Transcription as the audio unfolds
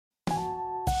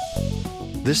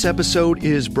This episode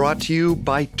is brought to you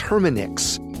by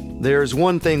Terminix. There's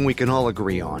one thing we can all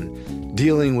agree on.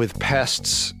 Dealing with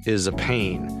pests is a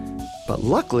pain. But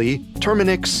luckily,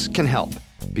 Terminix can help.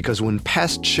 Because when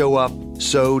pests show up,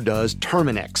 so does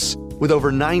Terminix. With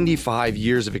over 95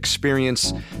 years of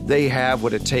experience, they have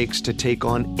what it takes to take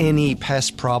on any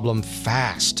pest problem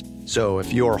fast. So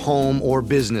if your home or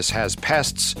business has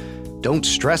pests, don't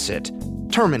stress it.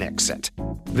 Terminix it.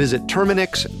 Visit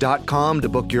Terminix.com to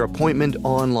book your appointment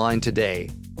online today.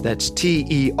 That's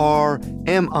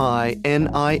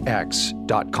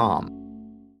TERMINIX.com.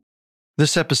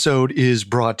 This episode is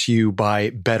brought to you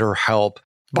by BetterHelp.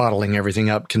 Bottling everything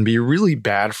up can be really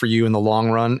bad for you in the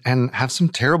long run and have some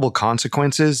terrible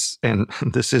consequences. And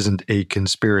this isn't a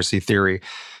conspiracy theory.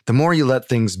 The more you let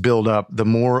things build up, the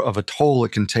more of a toll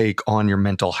it can take on your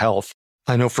mental health.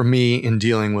 I know for me, in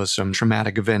dealing with some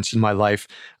traumatic events in my life,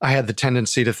 I had the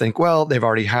tendency to think, well, they've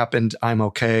already happened. I'm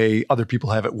okay. Other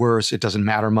people have it worse. It doesn't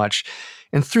matter much.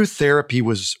 And through therapy,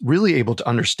 was really able to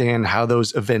understand how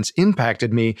those events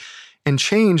impacted me and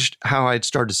changed how I'd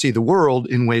started to see the world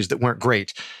in ways that weren't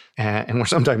great and were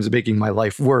sometimes making my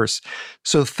life worse.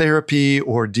 So therapy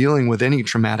or dealing with any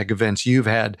traumatic events you've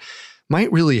had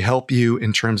might really help you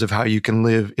in terms of how you can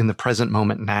live in the present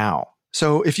moment now.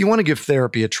 So if you want to give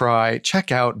therapy a try,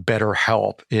 check out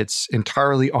BetterHelp. It's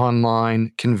entirely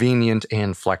online, convenient,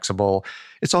 and flexible.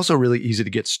 It's also really easy to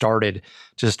get started.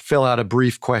 Just fill out a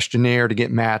brief questionnaire to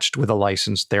get matched with a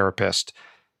licensed therapist.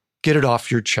 Get it off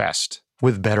your chest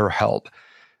with BetterHelp.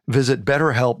 Visit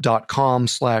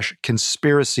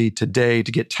betterhelp.com/conspiracy today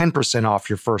to get 10% off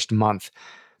your first month.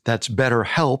 That's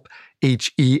BetterHelp,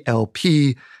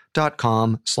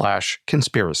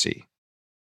 HELP.com/conspiracy.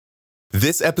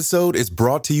 This episode is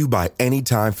brought to you by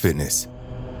Anytime Fitness.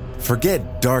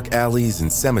 Forget dark alleys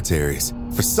and cemeteries.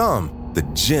 For some, the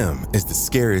gym is the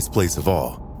scariest place of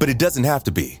all, but it doesn't have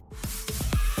to be.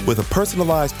 With a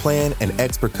personalized plan and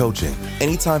expert coaching,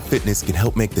 Anytime Fitness can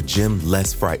help make the gym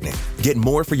less frightening. Get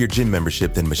more for your gym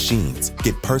membership than machines.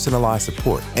 Get personalized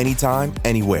support anytime,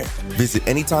 anywhere. Visit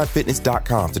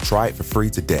AnytimeFitness.com to try it for free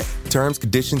today. Terms,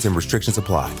 conditions, and restrictions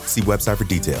apply. See website for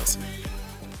details.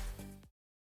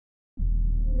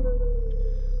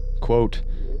 Quote,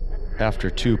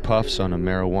 after 2 puffs on a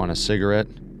marijuana cigarette,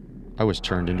 I was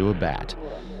turned into a bat.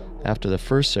 After the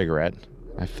first cigarette,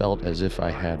 I felt as if I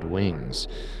had wings.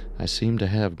 I seemed to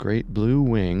have great blue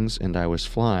wings, and I was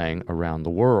flying around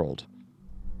the world.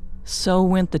 So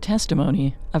went the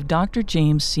testimony of Dr.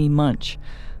 James C. Munch,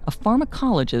 a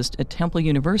pharmacologist at Temple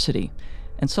University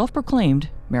and self-proclaimed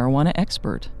marijuana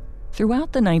expert.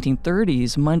 Throughout the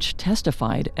 1930s, Munch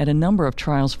testified at a number of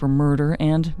trials for murder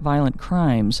and violent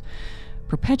crimes,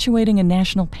 perpetuating a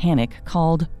national panic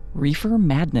called Reefer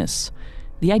Madness,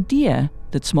 the idea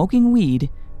that smoking weed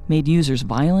made users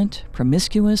violent,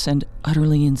 promiscuous, and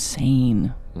utterly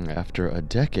insane. After a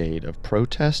decade of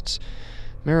protests,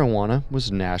 marijuana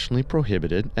was nationally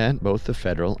prohibited at both the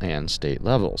federal and state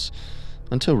levels.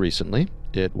 Until recently,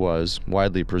 it was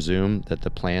widely presumed that the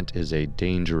plant is a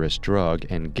dangerous drug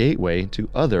and gateway to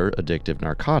other addictive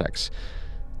narcotics.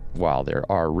 While there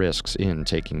are risks in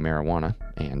taking marijuana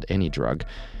and any drug,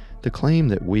 the claim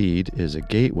that weed is a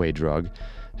gateway drug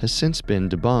has since been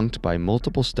debunked by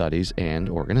multiple studies and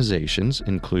organizations,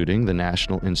 including the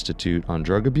National Institute on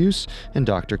Drug Abuse and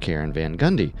Dr. Karen Van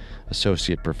Gundy,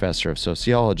 Associate Professor of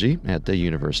Sociology at the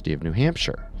University of New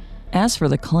Hampshire. As for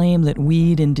the claim that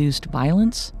weed induced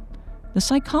violence, the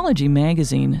psychology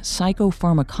magazine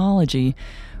Psychopharmacology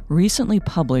recently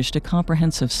published a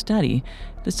comprehensive study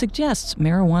that suggests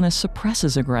marijuana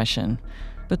suppresses aggression.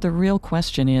 But the real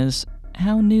question is,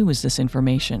 how new is this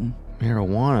information?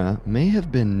 Marijuana may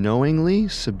have been knowingly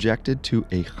subjected to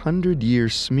a 100-year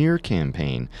smear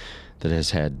campaign that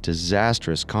has had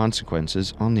disastrous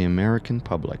consequences on the American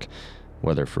public,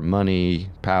 whether for money,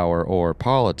 power, or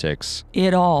politics.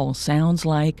 It all sounds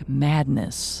like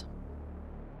madness.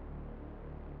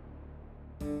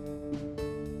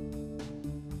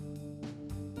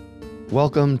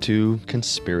 Welcome to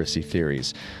Conspiracy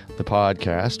Theories, the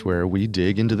podcast where we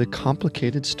dig into the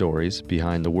complicated stories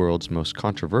behind the world's most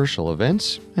controversial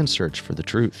events and search for the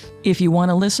truth. If you want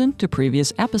to listen to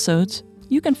previous episodes,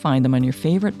 you can find them on your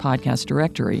favorite podcast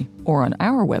directory or on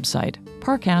our website,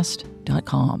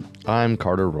 parcast.com. I'm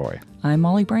Carter Roy. I'm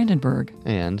Molly Brandenburg.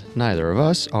 And neither of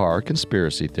us are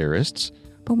conspiracy theorists.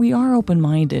 But we are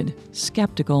open-minded,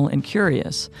 skeptical, and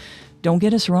curious. Don't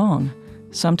get us wrong.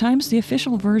 Sometimes the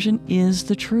official version is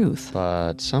the truth.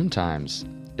 But sometimes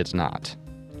it's not.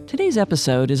 Today's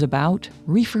episode is about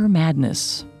Reefer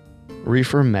Madness.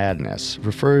 Reefer Madness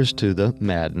refers to the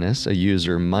madness a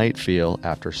user might feel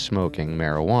after smoking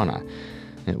marijuana.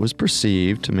 It was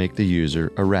perceived to make the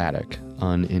user erratic,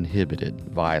 uninhibited,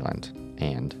 violent,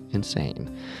 and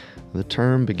insane. The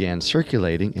term began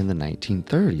circulating in the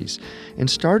 1930s and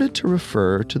started to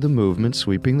refer to the movement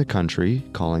sweeping the country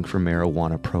calling for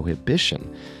marijuana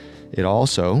prohibition. It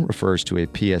also refers to a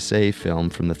PSA film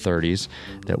from the 30s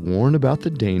that warned about the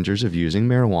dangers of using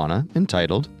marijuana,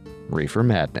 entitled Reefer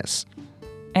Madness.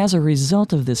 As a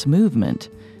result of this movement,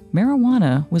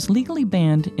 marijuana was legally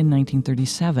banned in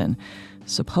 1937,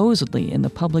 supposedly in the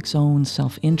public's own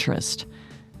self-interest.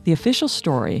 The official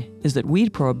story is that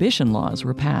weed prohibition laws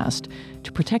were passed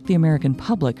to protect the American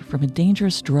public from a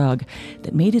dangerous drug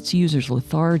that made its users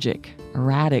lethargic,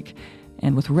 erratic,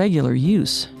 and with regular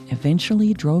use,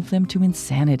 eventually drove them to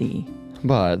insanity.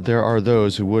 But there are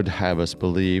those who would have us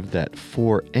believe that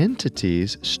 4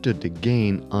 entities stood to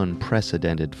gain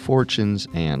unprecedented fortunes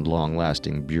and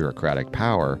long-lasting bureaucratic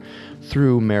power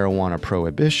through marijuana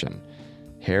prohibition: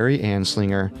 Harry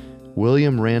Anslinger,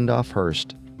 William Randolph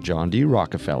Hearst, John D.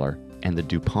 Rockefeller, and the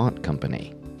DuPont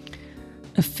Company.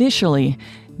 Officially,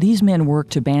 these men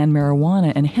worked to ban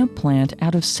marijuana and hemp plant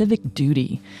out of civic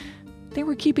duty. They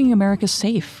were keeping America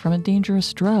safe from a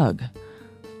dangerous drug.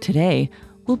 Today,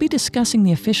 we'll be discussing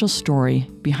the official story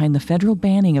behind the federal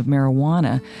banning of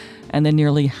marijuana and the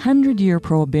nearly 100-year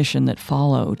prohibition that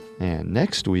followed. And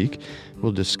next week,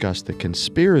 we'll discuss the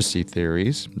conspiracy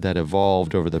theories that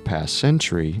evolved over the past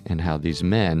century and how these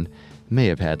men may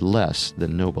have had less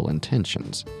than noble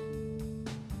intentions.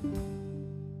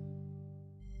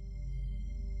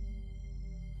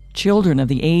 Children of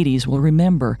the 80s will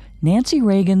remember Nancy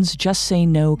Reagan's Just Say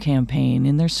No campaign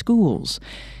in their schools.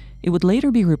 It would later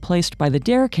be replaced by the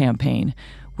DARE campaign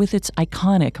with its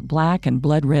iconic black and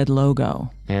blood red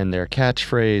logo. And their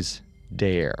catchphrase,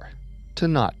 dare, to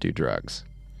not do drugs.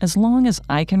 As long as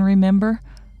I can remember,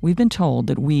 we've been told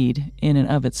that weed in and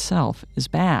of itself is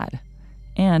bad.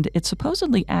 And it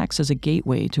supposedly acts as a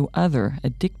gateway to other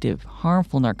addictive,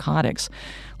 harmful narcotics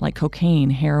like cocaine,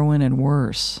 heroin, and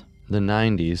worse. The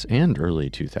 90s and early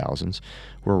 2000s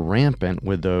were rampant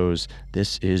with those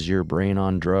 "this is your brain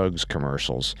on drugs"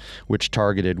 commercials, which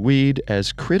targeted weed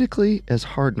as critically as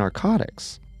hard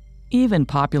narcotics. Even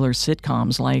popular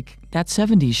sitcoms like That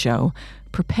 70s Show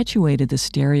perpetuated the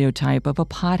stereotype of a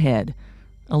pothead,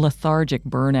 a lethargic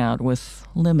burnout with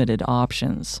limited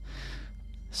options.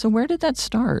 So where did that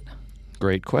start?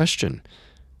 Great question.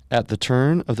 At the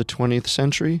turn of the 20th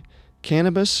century,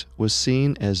 cannabis was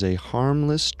seen as a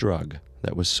harmless drug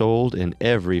that was sold in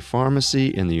every pharmacy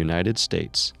in the United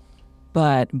States.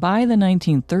 But by the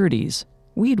 1930s,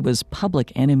 weed was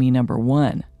public enemy number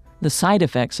one. The side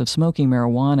effects of smoking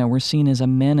marijuana were seen as a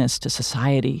menace to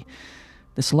society.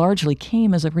 This largely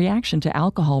came as a reaction to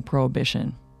alcohol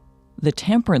prohibition. The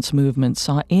temperance movement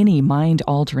saw any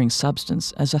mind-altering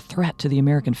substance as a threat to the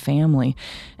American family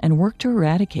and worked to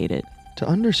eradicate it. To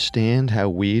understand how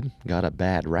weed got a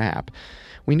bad rap,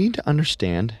 we need to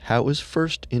understand how it was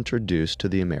first introduced to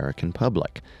the American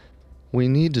public. We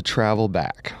need to travel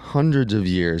back hundreds of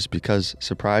years because,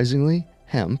 surprisingly,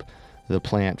 hemp, the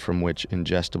plant from which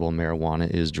ingestible marijuana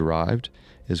is derived,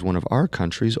 is one of our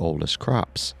country's oldest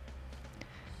crops.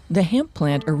 The hemp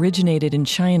plant originated in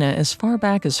China as far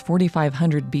back as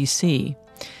 4500 BC.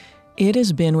 It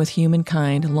has been with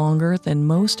humankind longer than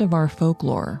most of our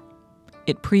folklore.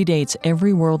 It predates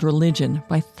every world religion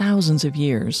by thousands of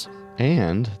years.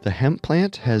 And the hemp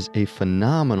plant has a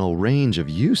phenomenal range of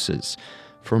uses,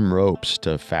 from ropes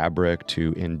to fabric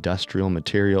to industrial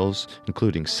materials,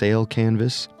 including sail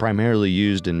canvas, primarily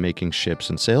used in making ships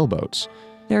and sailboats.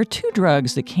 There are 2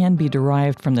 drugs that can be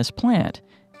derived from this plant: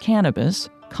 cannabis,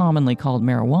 commonly called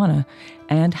marijuana,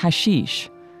 and hashish.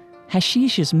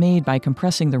 Hashish is made by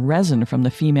compressing the resin from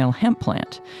the female hemp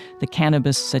plant, the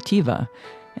Cannabis sativa,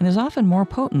 and is often more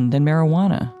potent than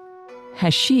marijuana.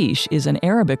 Hashish is an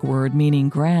Arabic word meaning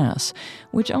grass,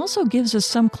 which also gives us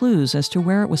some clues as to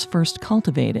where it was first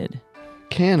cultivated.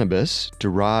 Cannabis,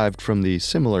 derived from the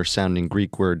similar-sounding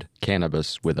Greek word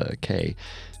cannabis with a K,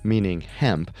 meaning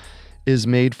hemp, is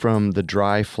made from the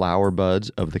dry flower buds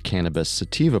of the Cannabis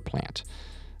sativa plant.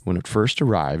 When it first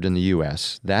arrived in the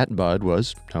U.S., that bud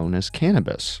was known as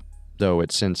cannabis, though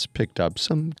it's since picked up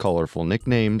some colorful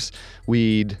nicknames: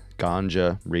 weed,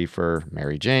 ganja, reefer,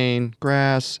 Mary Jane,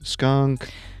 grass, skunk.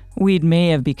 Weed may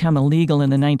have become illegal in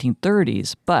the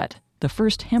 1930s, but the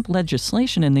first hemp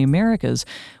legislation in the Americas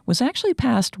was actually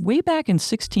passed way back in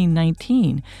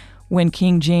 1619, when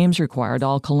King James required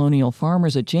all colonial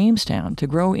farmers at Jamestown to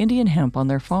grow Indian hemp on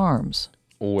their farms.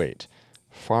 Wait,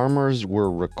 farmers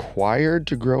were required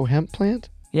to grow hemp plant?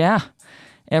 Yeah,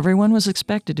 everyone was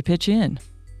expected to pitch in.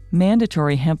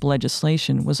 Mandatory hemp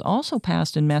legislation was also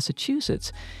passed in Massachusetts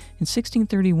in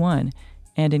 1631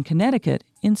 and in Connecticut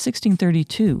in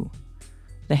 1632.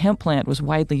 The hemp plant was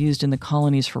widely used in the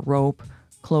colonies for rope,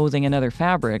 clothing, and other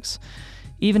fabrics.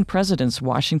 Even Presidents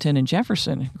Washington and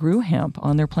Jefferson grew hemp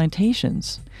on their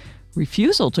plantations.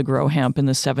 Refusal to grow hemp in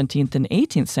the 17th and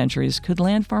 18th centuries could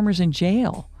land farmers in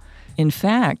jail. In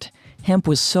fact, hemp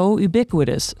was so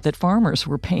ubiquitous that farmers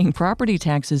were paying property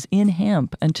taxes in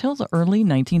hemp until the early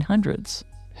 1900s.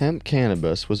 Hemp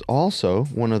cannabis was also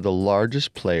one of the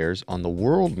largest players on the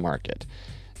world market.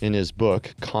 In his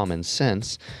book, Common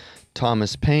Sense,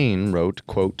 Thomas Paine wrote,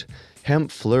 quote,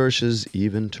 "Hemp flourishes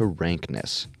even to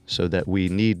rankness, so that we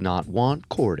need not want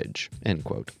cordage," end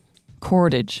quote.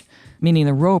 Cordage, meaning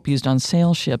the rope used on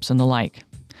sail ships and the like.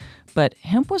 But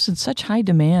hemp was in such high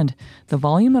demand, the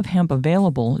volume of hemp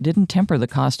available didn't temper the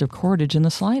cost of cordage in the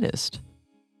slightest.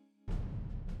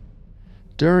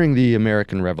 During the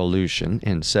American Revolution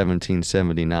in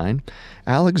 1779,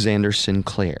 Alexander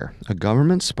Sinclair, a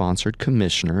government-sponsored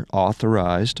commissioner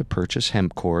authorized to purchase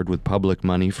hemp cord with public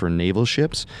money for naval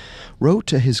ships, wrote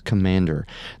to his commander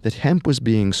that hemp was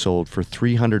being sold for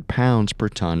 300 pounds per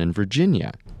ton in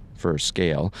Virginia. For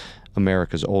scale,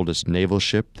 America's oldest naval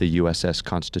ship, the USS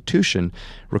Constitution,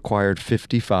 required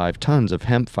 55 tons of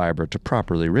hemp fiber to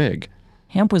properly rig.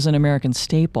 Hemp was an American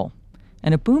staple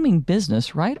and a booming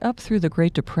business right up through the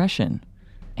Great Depression.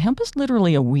 Hemp is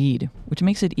literally a weed, which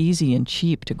makes it easy and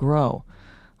cheap to grow.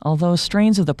 Although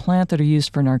strains of the plant that are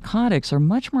used for narcotics are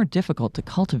much more difficult to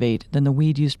cultivate than the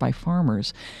weed used by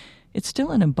farmers, it's still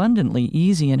an abundantly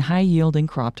easy and high-yielding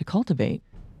crop to cultivate.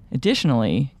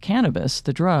 Additionally, cannabis,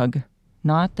 the drug,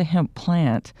 not the hemp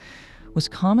plant, was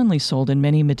commonly sold in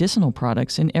many medicinal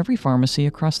products in every pharmacy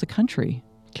across the country.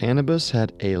 Cannabis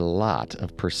had a lot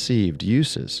of perceived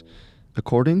uses.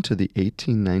 According to the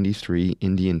 1893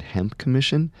 Indian Hemp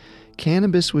Commission,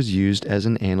 cannabis was used as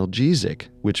an analgesic,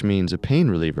 which means a pain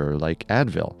reliever like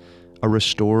Advil, a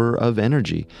restorer of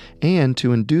energy, and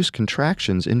to induce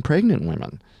contractions in pregnant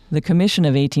women. The Commission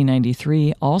of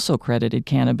 1893 also credited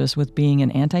cannabis with being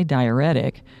an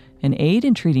antidiuretic, an aid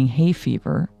in treating hay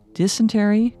fever,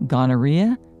 dysentery,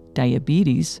 gonorrhea,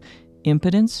 diabetes,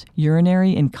 impotence,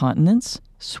 urinary incontinence,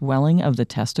 swelling of the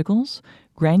testicles,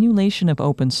 granulation of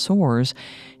open sores,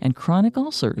 and chronic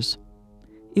ulcers.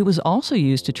 It was also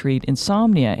used to treat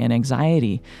insomnia and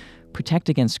anxiety, protect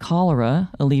against cholera,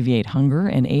 alleviate hunger,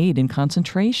 and aid in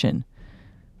concentration.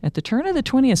 At the turn of the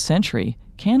 20th century,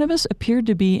 cannabis appeared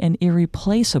to be an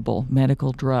irreplaceable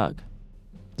medical drug.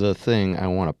 The thing I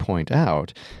want to point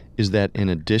out is that in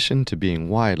addition to being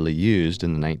widely used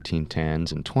in the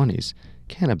 1910s and 20s,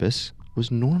 cannabis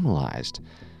was normalized.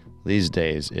 These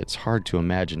days, it's hard to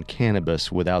imagine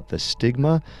cannabis without the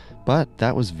stigma, but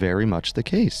that was very much the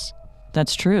case.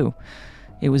 That's true.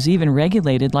 It was even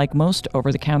regulated like most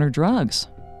over-the-counter drugs.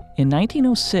 In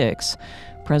 1906,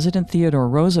 President Theodore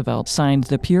Roosevelt signed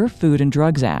the Pure Food and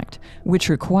Drugs Act, which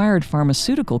required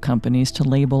pharmaceutical companies to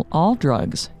label all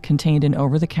drugs contained in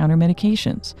over-the-counter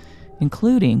medications,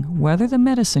 including whether the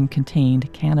medicine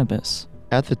contained cannabis.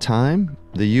 At the time,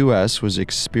 the U.S. was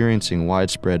experiencing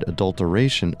widespread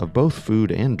adulteration of both food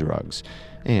and drugs,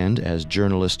 and as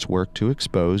journalists worked to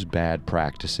expose bad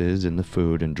practices in the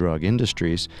food and drug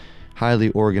industries, highly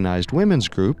organized women's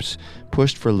groups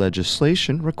pushed for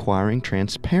legislation requiring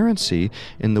transparency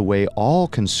in the way all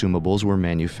consumables were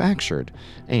manufactured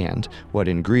and what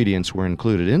ingredients were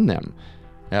included in them.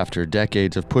 After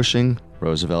decades of pushing,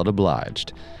 Roosevelt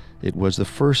obliged. It was the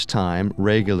first time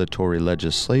regulatory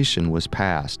legislation was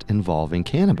passed involving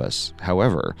cannabis.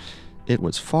 However, it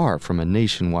was far from a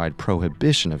nationwide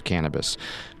prohibition of cannabis,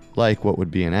 like what would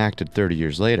be enacted 30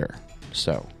 years later.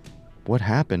 So, what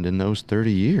happened in those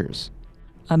 30 years?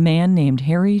 A man named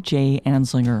Harry J.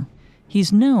 Anslinger.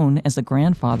 He's known as the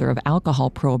grandfather of alcohol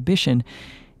prohibition,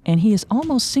 and he is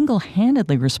almost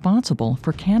single-handedly responsible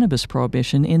for cannabis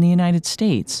prohibition in the United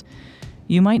States.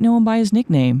 You might know him by his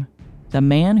nickname, the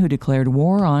man who declared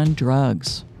war on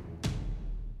drugs.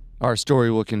 Our story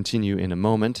will continue in a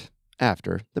moment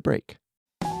after the break.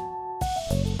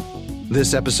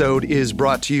 This episode is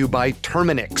brought to you by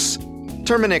Terminix.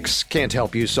 Terminix can't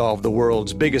help you solve the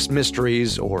world's biggest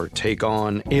mysteries or take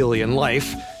on alien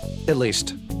life, at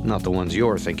least not the ones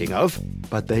you're thinking of,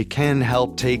 but they can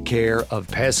help take care of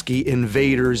pesky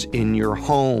invaders in your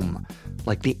home,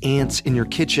 like the ants in your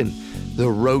kitchen, the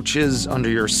roaches under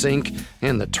your sink,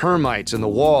 and the termites in the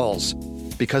walls.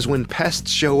 Because when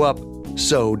pests show up,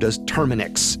 so does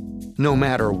Terminix. No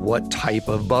matter what type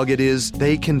of bug it is,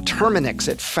 they can Terminix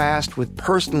it fast with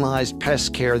personalized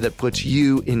pest care that puts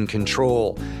you in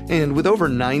control. And with over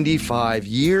 95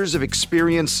 years of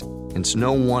experience, It's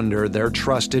no wonder they're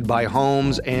trusted by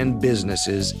homes and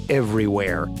businesses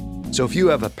everywhere. So if you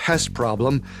have a pest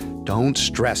problem, don't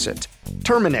stress it.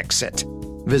 Terminix it.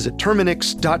 Visit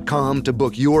Terminix.com to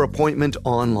book your appointment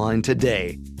online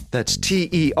today. That's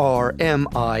Terminix.com.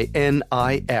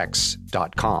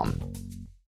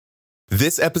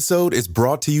 This episode is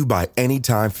brought to you by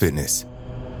Anytime Fitness.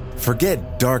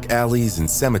 Forget dark alleys and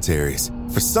cemeteries.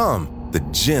 For some, the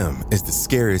gym is the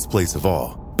scariest place of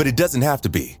all. But it doesn't have to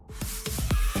be.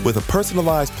 With a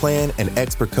personalized plan and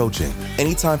expert coaching,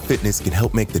 Anytime Fitness can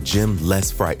help make the gym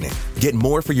less frightening. Get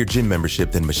more for your gym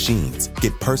membership than machines.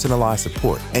 Get personalized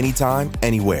support anytime,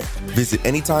 anywhere. Visit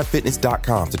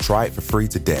AnytimeFitness.com to try it for free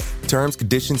today. Terms,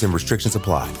 conditions, and restrictions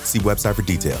apply. See website for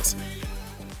details.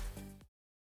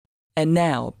 And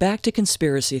now, back to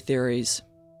conspiracy theories.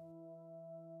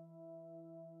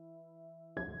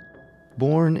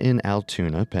 Born in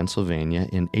Altoona, Pennsylvania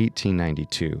in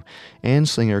 1892,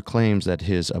 Anslinger claims that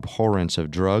his abhorrence of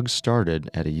drugs started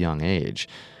at a young age.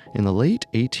 In the late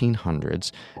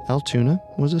 1800s, Altoona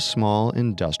was a small,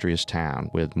 industrious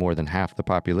town with more than half the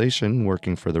population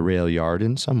working for the rail yard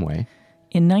in some way.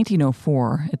 In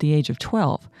 1904, at the age of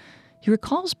 12, he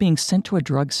recalls being sent to a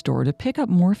drugstore to pick up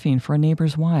morphine for a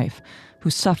neighbor's wife who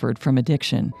suffered from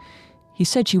addiction. He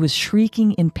said she was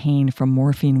shrieking in pain from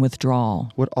morphine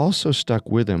withdrawal. What also stuck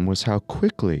with him was how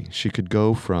quickly she could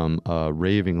go from a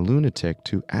raving lunatic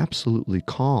to absolutely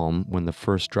calm when the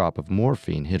first drop of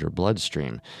morphine hit her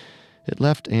bloodstream. It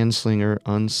left Anslinger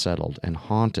unsettled and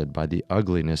haunted by the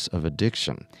ugliness of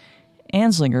addiction.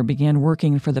 Anslinger began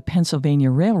working for the Pennsylvania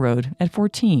Railroad at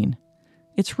 14.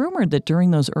 It's rumored that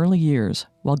during those early years,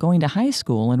 while going to high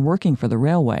school and working for the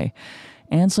railway,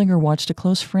 Anslinger watched a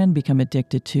close friend become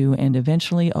addicted to and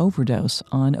eventually overdose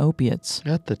on opiates.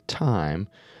 At the time,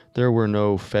 there were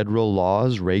no federal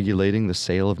laws regulating the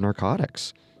sale of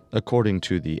narcotics. According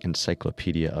to the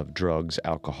Encyclopedia of Drugs,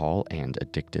 Alcohol, and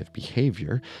Addictive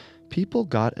Behavior, people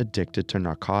got addicted to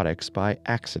narcotics by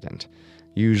accident.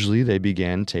 Usually they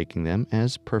began taking them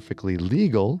as perfectly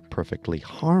legal, perfectly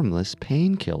harmless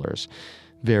painkillers,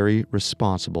 very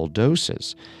responsible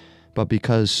doses. But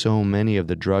because so many of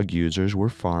the drug users were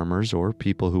farmers or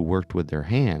people who worked with their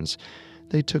hands,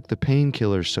 they took the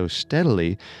painkillers so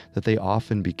steadily that they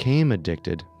often became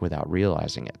addicted without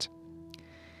realizing it.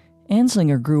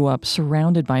 Anslinger grew up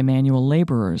surrounded by manual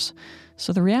laborers,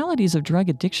 so the realities of drug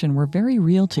addiction were very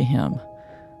real to him.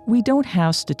 We don't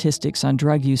have statistics on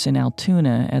drug use in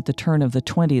Altoona at the turn of the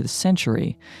 20th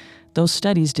century. Those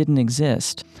studies didn't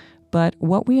exist. But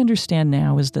what we understand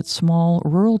now is that small,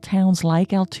 rural towns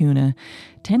like Altoona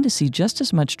tend to see just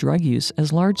as much drug use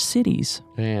as large cities.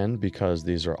 And because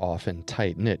these are often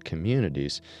tight-knit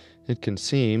communities, it can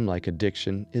seem like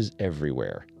addiction is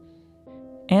everywhere.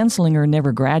 Anslinger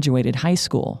never graduated high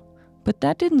school, but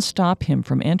that didn't stop him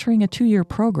from entering a 2-year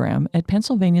program at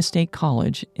Pennsylvania State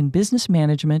College in business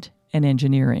management and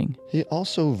engineering. He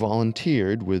also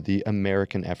volunteered with the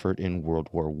American effort in World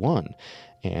War I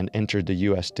and entered the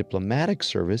U.S. diplomatic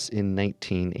service in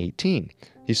 1918.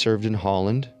 He served in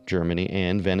Holland, Germany,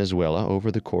 and Venezuela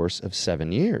over the course of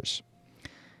 7 years.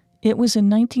 It was in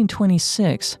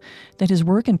 1926 that his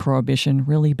work in Prohibition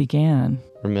really began.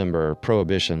 Remember,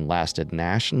 Prohibition lasted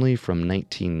nationally from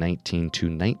 1919 to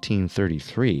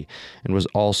 1933 and was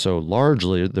also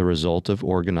largely the result of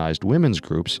organized women's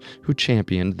groups who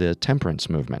championed the temperance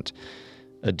movement.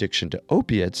 Addiction to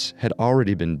opiates had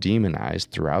already been demonized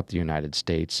throughout the United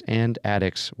States, and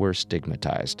addicts were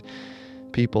stigmatized.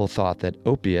 People thought that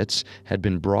opiates had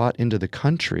been brought into the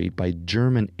country by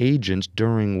German agents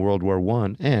during World War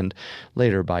I and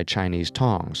later by Chinese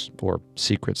tongs, or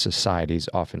secret societies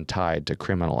often tied to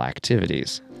criminal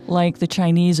activities. Like the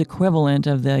Chinese equivalent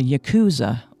of the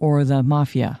Yakuza or the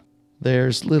Mafia.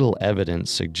 There's little evidence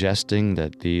suggesting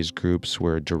that these groups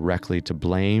were directly to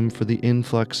blame for the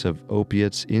influx of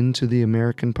opiates into the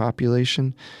American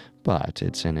population, but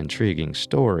it's an intriguing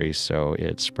story, so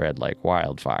it spread like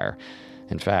wildfire.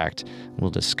 In fact,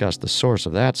 we'll discuss the source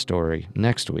of that story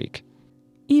next week.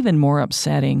 Even more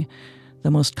upsetting,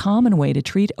 the most common way to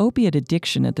treat opiate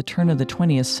addiction at the turn of the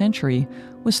 20th century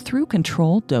was through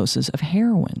controlled doses of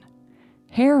heroin.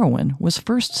 Heroin was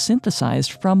first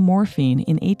synthesized from morphine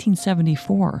in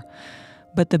 1874,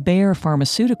 but the Bayer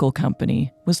Pharmaceutical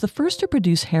Company was the first to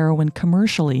produce heroin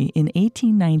commercially in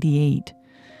 1898.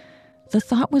 The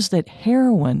thought was that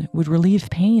heroin would relieve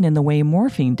pain in the way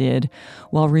morphine did,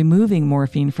 while removing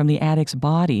morphine from the addict's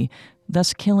body,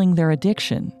 thus killing their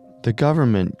addiction. The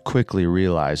government quickly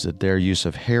realized that their use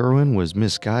of heroin was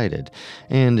misguided,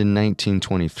 and in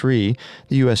 1923,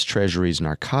 the U.S. Treasury's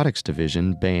Narcotics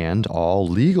Division banned all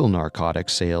legal narcotic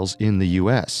sales in the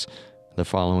U.S. The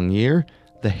following year,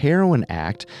 the Heroin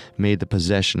Act made the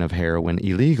possession of heroin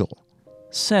illegal.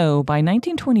 So, by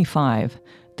 1925,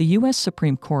 the U.S.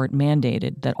 Supreme Court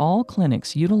mandated that all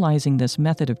clinics utilizing this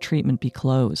method of treatment be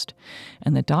closed,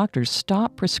 and that doctors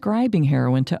stop prescribing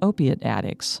heroin to opiate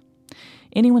addicts.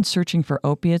 Anyone searching for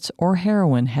opiates or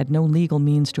heroin had no legal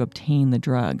means to obtain the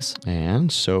drugs.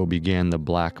 And so began the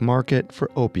black market for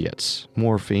opiates,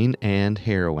 morphine, and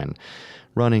heroin,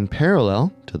 running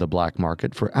parallel to the black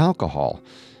market for alcohol.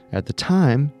 At the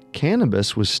time,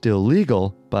 cannabis was still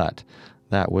legal, but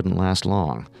that wouldn't last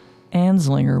long.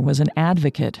 Anslinger was an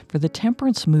advocate for the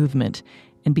temperance movement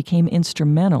and became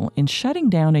instrumental in shutting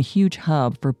down a huge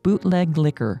hub for bootleg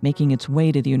liquor making its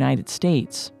way to the United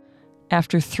States.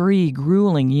 After 3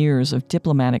 grueling years of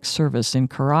diplomatic service in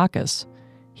Caracas,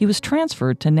 he was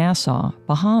transferred to Nassau,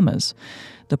 Bahamas,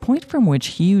 the point from which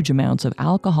huge amounts of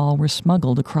alcohol were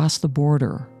smuggled across the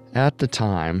border. At the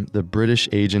time, the British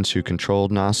agents who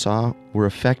controlled Nassau were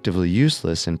effectively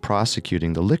useless in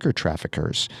prosecuting the liquor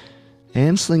traffickers.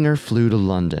 Anslinger flew to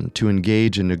London to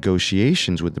engage in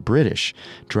negotiations with the British,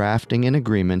 drafting an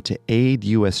agreement to aid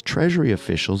U.S. Treasury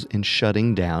officials in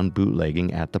shutting down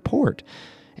bootlegging at the port.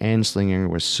 Anslinger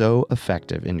was so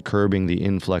effective in curbing the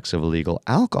influx of illegal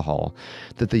alcohol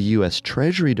that the U.S.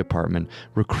 Treasury Department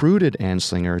recruited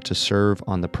Anslinger to serve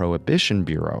on the Prohibition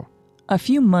Bureau. A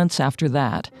few months after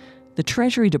that, the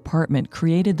Treasury Department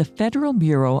created the Federal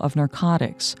Bureau of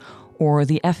Narcotics, or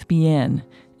the FBN,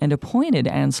 and appointed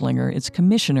Anslinger its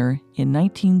commissioner in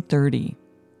 1930.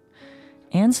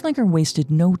 Anslinger wasted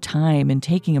no time in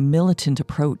taking a militant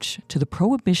approach to the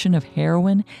prohibition of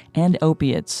heroin and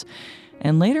opiates,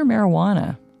 and later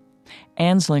marijuana.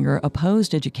 Anslinger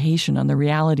opposed education on the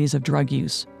realities of drug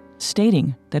use,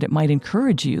 stating that it might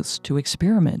encourage youths to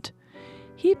experiment.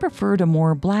 He preferred a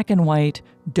more black and white,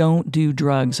 don't do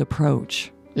drugs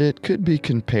approach. It could be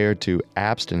compared to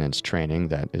abstinence training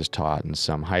that is taught in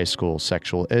some high school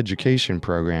sexual education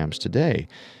programs today.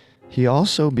 He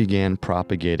also began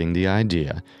propagating the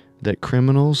idea that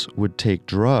criminals would take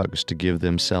drugs to give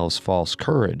themselves false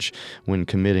courage when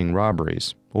committing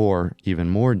robberies or even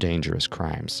more dangerous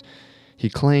crimes. He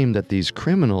claimed that these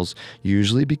criminals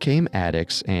usually became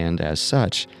addicts and, as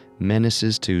such,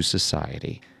 menaces to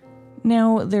society.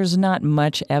 Now, there's not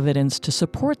much evidence to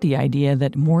support the idea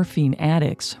that morphine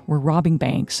addicts were robbing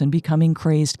banks and becoming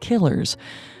crazed killers,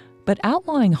 but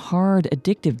outlawing hard,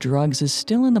 addictive drugs is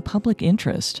still in the public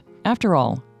interest. After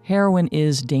all, heroin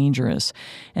is dangerous,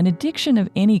 and addiction of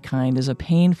any kind is a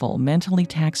painful, mentally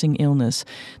taxing illness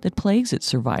that plagues its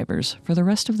survivors for the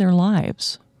rest of their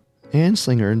lives.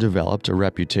 Anslinger developed a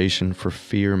reputation for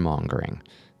fear-mongering.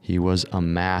 He was a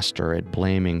master at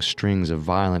blaming strings of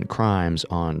violent crimes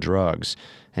on drugs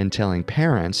and telling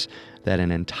parents that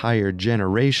an entire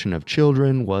generation of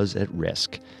children was at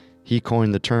risk. He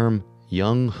coined the term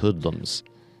young hoodlums.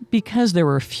 Because there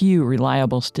were few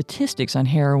reliable statistics on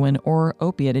heroin or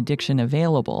opiate addiction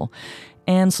available,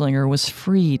 Anslinger was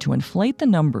free to inflate the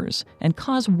numbers and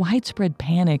cause widespread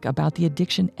panic about the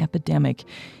addiction epidemic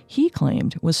he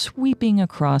claimed was sweeping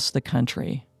across the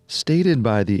country. Stated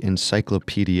by the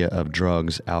Encyclopedia of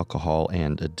Drugs, Alcohol,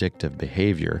 and Addictive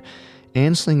Behavior,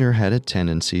 Anslinger had a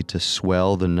tendency to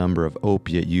swell the number of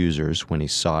opiate users when he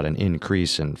sought an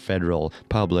increase in federal,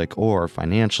 public, or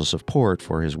financial support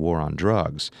for his war on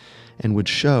drugs, and would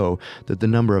show that the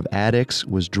number of addicts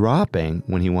was dropping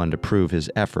when he wanted to prove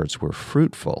his efforts were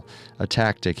fruitful, a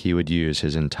tactic he would use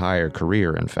his entire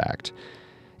career, in fact.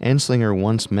 Anslinger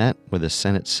once met with a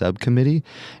Senate subcommittee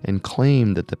and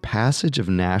claimed that the passage of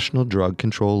national drug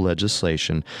control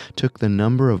legislation took the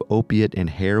number of opiate and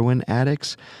heroin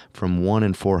addicts from 1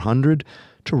 in 400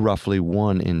 to roughly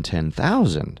 1 in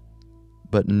 10,000.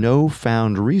 But no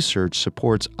found research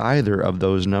supports either of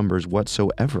those numbers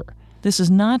whatsoever. This is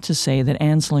not to say that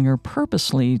Anslinger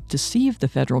purposely deceived the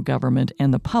federal government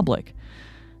and the public.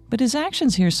 But his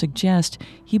actions here suggest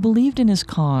he believed in his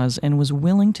cause and was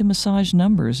willing to massage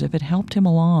numbers if it helped him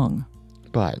along.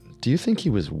 But do you think he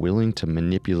was willing to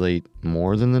manipulate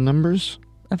more than the numbers?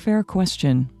 A fair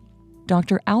question.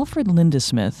 Dr. Alfred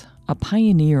Lindesmith, a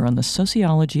pioneer on the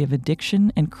sociology of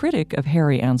addiction and critic of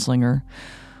Harry Anslinger,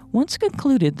 once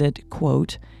concluded that,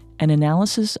 quote, an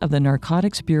analysis of the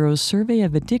Narcotics Bureau's survey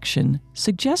of addiction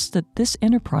suggests that this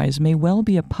enterprise may well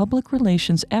be a public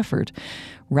relations effort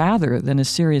rather than a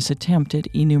serious attempt at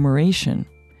enumeration.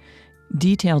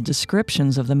 Detailed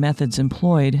descriptions of the methods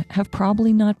employed have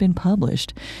probably not been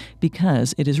published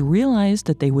because it is realized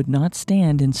that they would not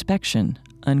stand inspection,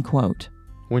 unquote.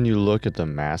 When you look at the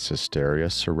mass hysteria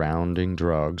surrounding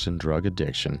drugs and drug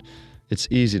addiction, it's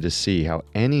easy to see how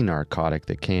any narcotic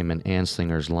that came in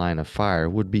Anslinger's line of fire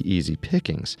would be easy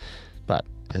pickings. But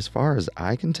as far as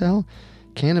I can tell,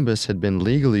 cannabis had been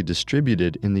legally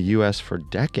distributed in the U.S. for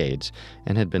decades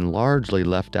and had been largely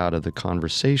left out of the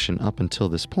conversation up until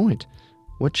this point.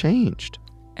 What changed?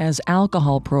 As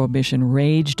alcohol prohibition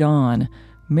raged on,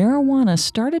 marijuana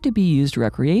started to be used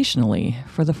recreationally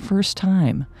for the first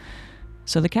time.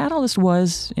 So the catalyst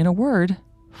was, in a word,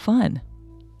 fun.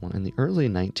 Well, in the early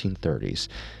 1930s,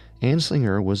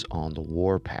 Anslinger was on the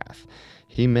warpath.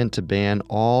 He meant to ban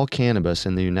all cannabis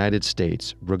in the United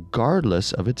States,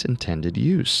 regardless of its intended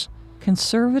use.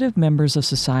 Conservative members of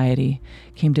society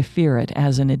came to fear it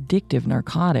as an addictive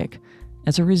narcotic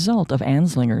as a result of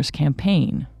Anslinger's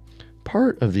campaign.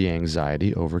 Part of the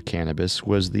anxiety over cannabis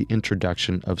was the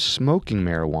introduction of smoking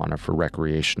marijuana for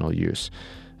recreational use.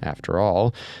 After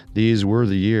all, these were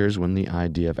the years when the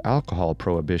idea of alcohol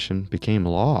prohibition became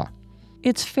law.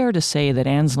 It's fair to say that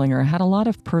Anslinger had a lot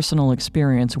of personal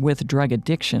experience with drug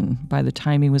addiction by the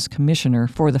time he was commissioner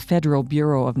for the Federal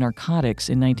Bureau of Narcotics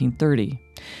in 1930,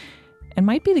 and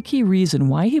might be the key reason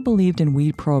why he believed in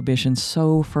weed prohibition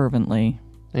so fervently.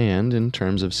 And in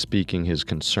terms of speaking his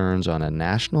concerns on a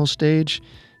national stage,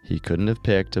 he couldn't have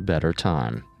picked a better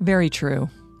time. Very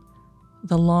true.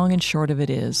 The long and short of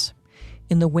it is,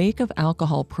 in the wake of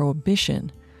alcohol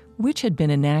prohibition, which had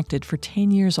been enacted for 10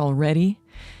 years already,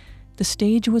 the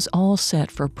stage was all set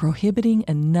for prohibiting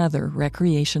another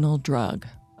recreational drug.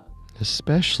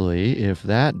 Especially if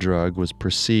that drug was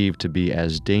perceived to be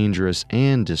as dangerous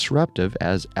and disruptive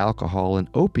as alcohol and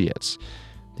opiates.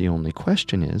 The only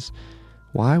question is,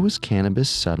 why was cannabis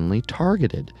suddenly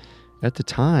targeted? At the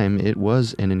time, it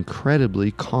was an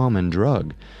incredibly common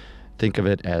drug. Think of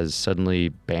it as suddenly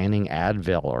banning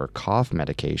Advil or cough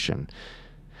medication.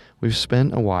 We've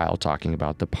spent a while talking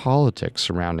about the politics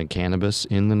surrounding cannabis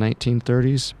in the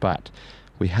 1930s, but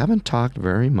we haven't talked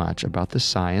very much about the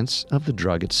science of the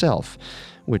drug itself,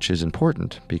 which is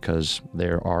important because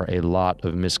there are a lot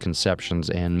of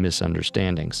misconceptions and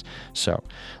misunderstandings. So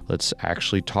let's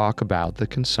actually talk about the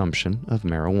consumption of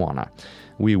marijuana.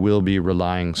 We will be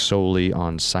relying solely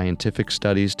on scientific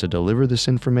studies to deliver this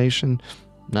information.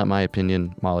 Not my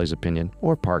opinion, Molly's opinion,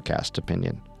 or Parcast's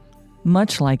opinion.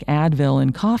 Much like Advil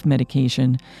and cough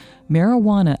medication,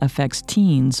 marijuana affects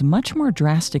teens much more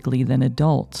drastically than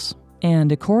adults.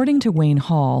 And according to Wayne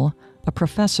Hall, a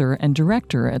professor and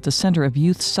director at the Center of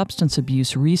Youth Substance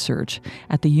Abuse Research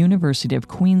at the University of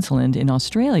Queensland in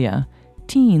Australia,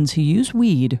 teens who use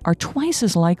weed are twice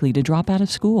as likely to drop out of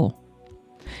school.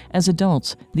 As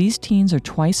adults, these teens are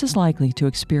twice as likely to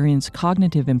experience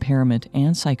cognitive impairment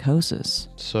and psychosis.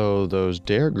 So those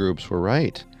DARE groups were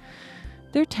right.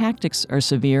 Their tactics are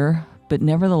severe, but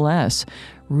nevertheless,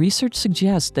 research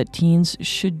suggests that teens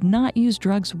should not use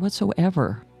drugs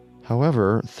whatsoever.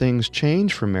 However, things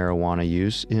change for marijuana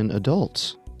use in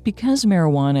adults. Because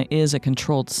marijuana is a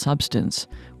controlled substance,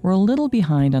 we're a little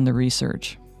behind on the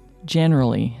research.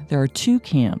 Generally, there are two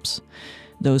camps: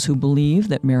 those who believe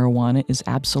that marijuana is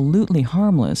absolutely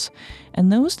harmless,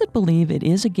 and those that believe it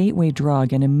is a gateway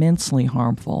drug and immensely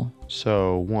harmful.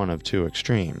 So, one of two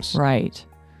extremes. Right.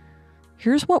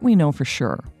 Here's what we know for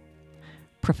sure.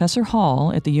 Professor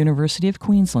Hall at the University of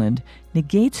Queensland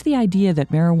negates the idea that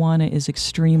marijuana is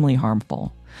extremely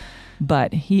harmful.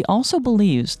 But he also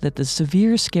believes that the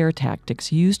severe scare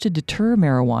tactics used to deter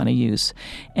marijuana use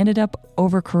ended up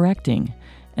overcorrecting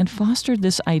and fostered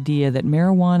this idea that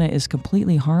marijuana is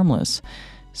completely harmless,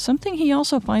 something he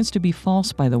also finds to be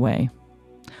false, by the way.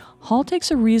 Hall takes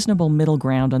a reasonable middle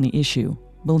ground on the issue,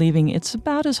 believing it's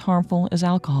about as harmful as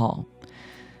alcohol.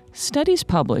 Studies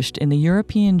published in the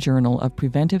European Journal of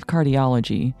Preventive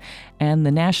Cardiology and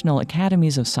the National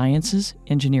Academies of Sciences,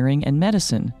 Engineering, and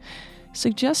Medicine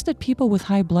suggest that people with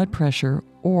high blood pressure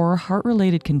or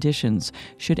heart-related conditions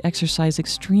should exercise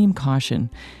extreme caution,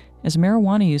 as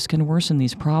marijuana use can worsen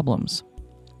these problems.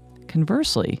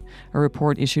 Conversely, a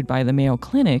report issued by the Mayo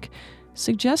Clinic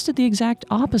suggested the exact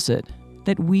opposite,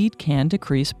 that weed can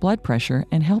decrease blood pressure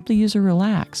and help the user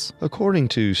relax. According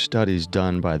to studies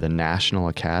done by the National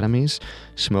Academies,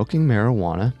 smoking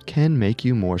marijuana can make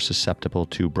you more susceptible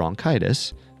to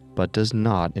bronchitis, but does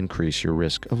not increase your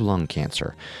risk of lung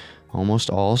cancer.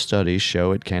 Almost all studies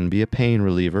show it can be a pain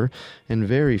reliever, and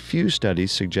very few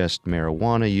studies suggest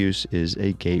marijuana use is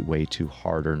a gateway to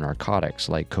harder narcotics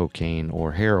like cocaine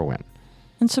or heroin.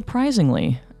 And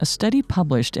surprisingly, a study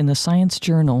published in the science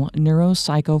journal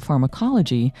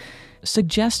Neuropsychopharmacology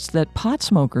suggests that pot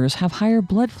smokers have higher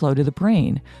blood flow to the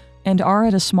brain, and are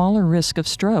at a smaller risk of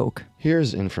stroke.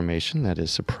 Here's information that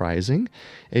is surprising.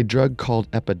 A drug called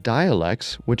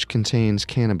Epidiolex, which contains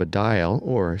cannabidiol,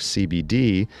 or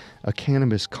CBD, a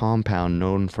cannabis compound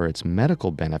known for its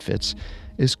medical benefits,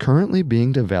 is currently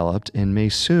being developed and may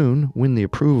soon win the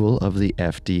approval of the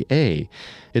FDA.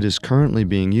 It is currently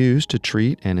being used to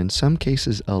treat and in some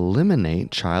cases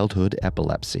eliminate childhood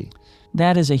epilepsy.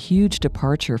 That is a huge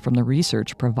departure from the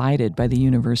research provided by the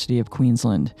University of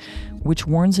Queensland, which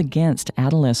warns against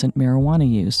adolescent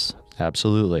marijuana use.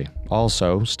 Absolutely.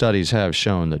 Also, studies have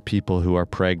shown that people who are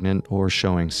pregnant or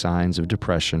showing signs of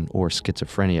depression or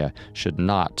schizophrenia should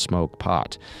not smoke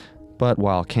pot. But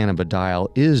while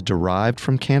cannabidiol is derived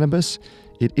from cannabis,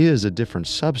 it is a different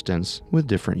substance with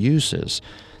different uses.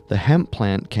 The hemp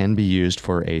plant can be used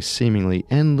for a seemingly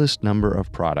endless number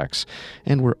of products,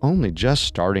 and we're only just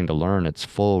starting to learn its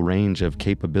full range of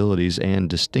capabilities and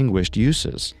distinguished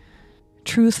uses.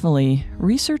 Truthfully,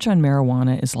 research on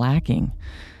marijuana is lacking.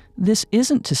 This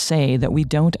isn't to say that we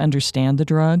don't understand the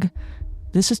drug.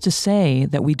 This is to say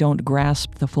that we don't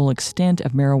grasp the full extent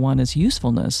of marijuana's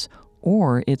usefulness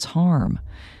or its harm,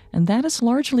 and that is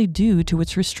largely due to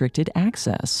its restricted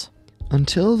access.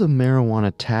 Until the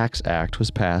Marijuana Tax Act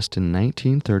was passed in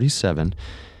 1937,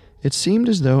 it seemed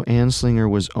as though Anslinger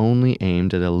was only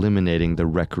aimed at eliminating the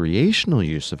recreational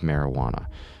use of marijuana.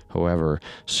 However,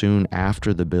 soon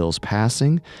after the bill's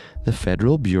passing, the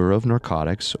Federal Bureau of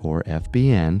Narcotics, or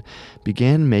FBN,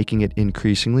 began making it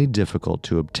increasingly difficult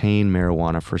to obtain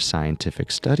marijuana for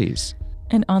scientific studies.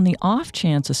 And on the off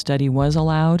chance a study was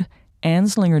allowed,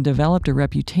 Anslinger developed a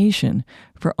reputation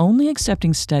for only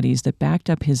accepting studies that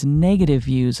backed up his negative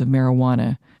views of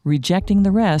marijuana, rejecting the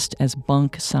rest as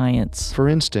bunk science. For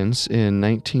instance, in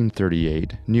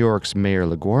 1938, New York's Mayor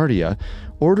LaGuardia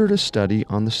ordered a study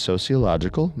on the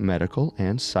sociological, medical,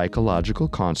 and psychological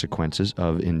consequences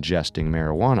of ingesting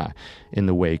marijuana in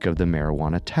the wake of the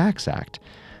Marijuana Tax Act.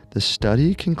 The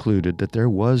study concluded that there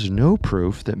was no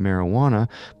proof that marijuana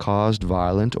caused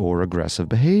violent or aggressive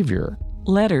behavior.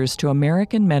 Letters to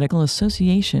American Medical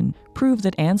Association prove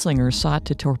that Anslinger sought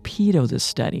to torpedo this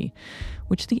study,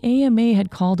 which the AMA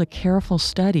had called a careful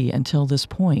study until this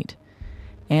point.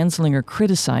 Anslinger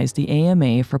criticized the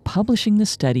AMA for publishing the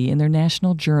study in their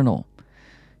national journal.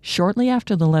 Shortly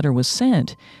after the letter was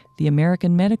sent, the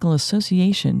American Medical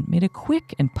Association made a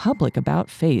quick and public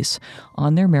about-face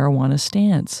on their marijuana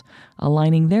stance,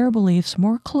 aligning their beliefs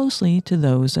more closely to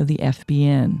those of the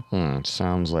FBN. It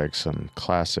sounds like some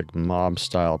classic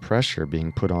mob-style pressure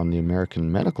being put on the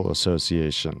American Medical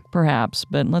Association. Perhaps,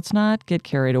 but let's not get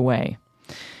carried away.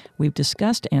 We've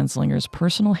discussed Anslinger's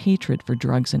personal hatred for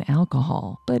drugs and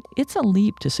alcohol, but it's a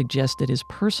leap to suggest that his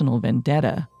personal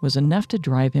vendetta was enough to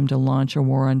drive him to launch a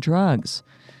war on drugs.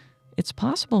 It's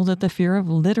possible that the fear of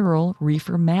literal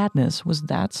reefer madness was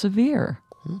that severe.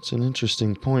 That's an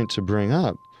interesting point to bring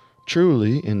up.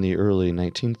 Truly, in the early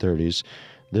 1930s,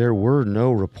 there were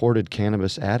no reported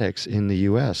cannabis addicts in the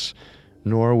U.S.,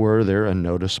 nor were there a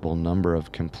noticeable number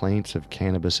of complaints of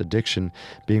cannabis addiction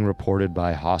being reported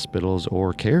by hospitals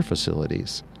or care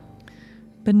facilities.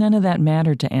 But none of that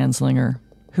mattered to Anslinger,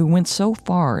 who went so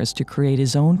far as to create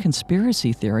his own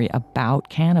conspiracy theory about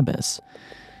cannabis.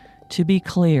 To be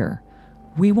clear,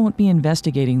 we won't be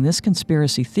investigating this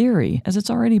conspiracy theory as it's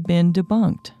already been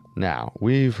debunked. Now,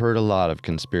 we've heard a lot of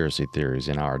conspiracy theories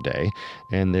in our day,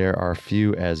 and there are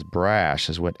few as brash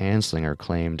as what Anslinger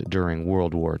claimed during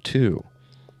World War II.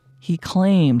 He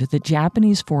claimed that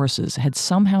Japanese forces had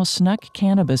somehow snuck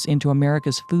cannabis into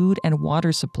America's food and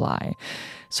water supply,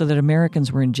 so that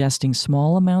Americans were ingesting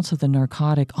small amounts of the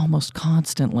narcotic almost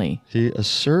constantly. He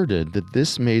asserted that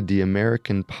this made the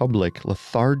American public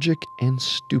lethargic and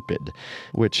stupid,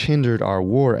 which hindered our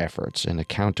war efforts and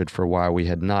accounted for why we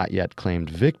had not yet claimed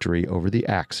victory over the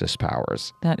Axis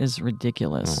powers. That is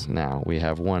ridiculous. Now, we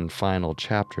have one final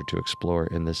chapter to explore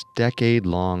in this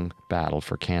decade-long battle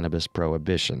for cannabis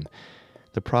prohibition.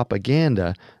 The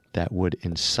propaganda that would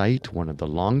incite one of the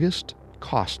longest,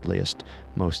 costliest,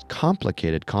 most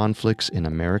complicated conflicts in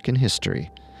American history.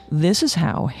 This is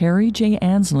how Harry J.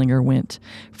 Anslinger went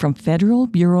from Federal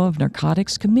Bureau of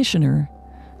Narcotics Commissioner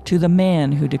to the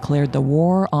man who declared the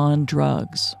war on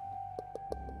drugs.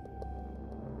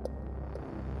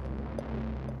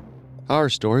 Our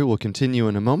story will continue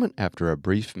in a moment after a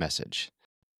brief message.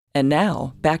 And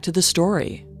now, back to the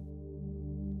story.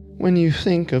 When you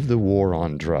think of the war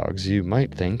on drugs, you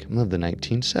might think of the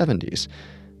 1970s.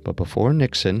 But before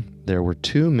Nixon, there were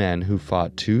two men who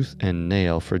fought tooth and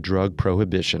nail for drug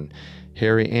prohibition,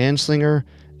 Harry Anslinger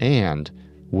and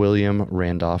William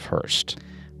Randolph Hearst.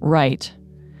 Right.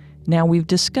 Now, we've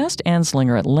discussed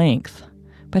Anslinger at length,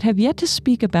 but have yet to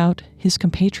speak about his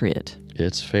compatriot.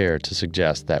 It's fair to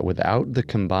suggest that without the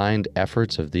combined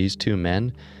efforts of these two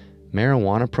men,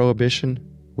 marijuana prohibition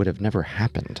would have never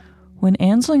happened. When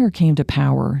Anslinger came to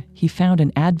power, he found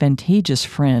an advantageous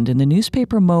friend in the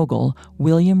newspaper mogul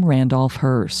William Randolph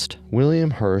Hearst. William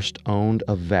Hearst owned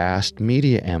a vast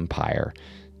media empire.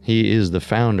 He is the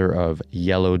founder of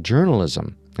yellow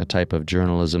journalism, a type of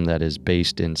journalism that is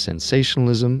based in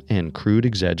sensationalism and crude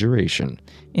exaggeration.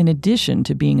 In addition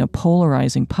to being a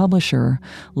polarizing publisher,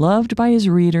 loved by his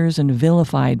readers and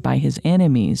vilified by his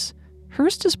enemies,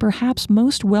 Hearst is perhaps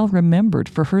most well remembered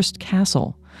for Hearst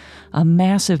Castle, a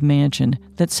massive mansion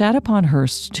that sat upon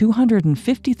Hearst's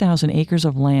 250,000 acres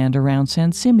of land around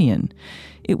San Simeon.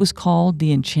 It was called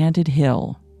the Enchanted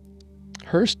Hill.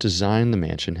 Hearst designed the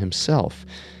mansion himself.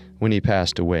 When he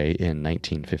passed away in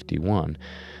 1951,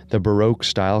 the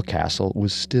Baroque-style castle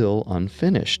was still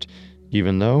unfinished,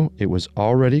 even though it was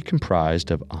already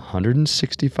comprised of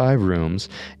 165 rooms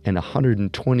and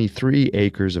 123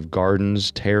 acres of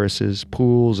gardens, terraces,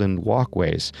 pools, and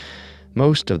walkways.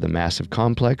 Most of the massive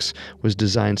complex was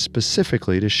designed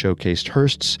specifically to showcase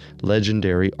Hearst's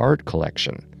legendary art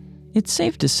collection. It's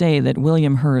safe to say that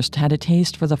William Hearst had a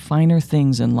taste for the finer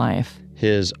things in life.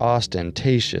 His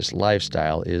ostentatious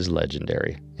lifestyle is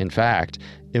legendary. In fact,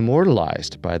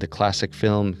 immortalized by the classic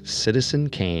film Citizen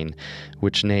Kane,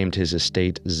 which named his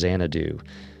estate Xanadu.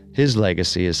 His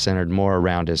legacy is centered more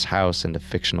around his house and a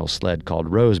fictional sled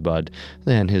called Rosebud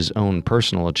than his own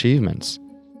personal achievements.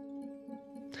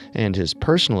 And his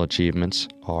personal achievements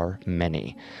are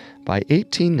many. By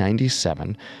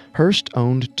 1897, Hearst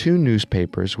owned 2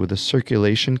 newspapers with a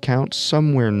circulation count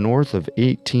somewhere north of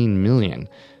 18 million.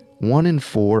 1 in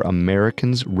 4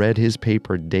 Americans read his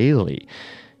paper daily.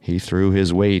 He threw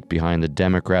his weight behind the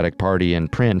Democratic Party in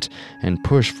print and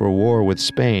pushed for war with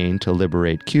Spain to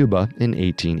liberate Cuba in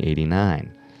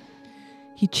 1889.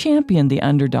 He championed the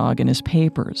underdog in his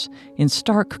papers, in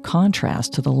stark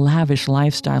contrast to the lavish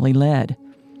lifestyle he led.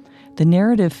 The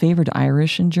narrative favored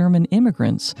Irish and German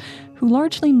immigrants, who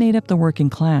largely made up the working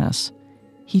class.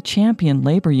 He championed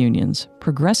labor unions,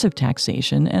 progressive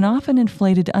taxation, and often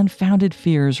inflated unfounded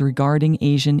fears regarding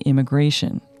Asian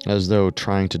immigration. As though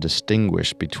trying to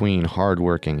distinguish between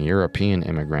hardworking European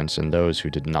immigrants and those who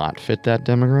did not fit that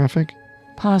demographic?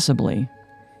 Possibly.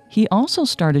 He also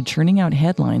started churning out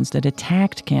headlines that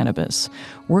attacked cannabis,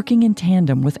 working in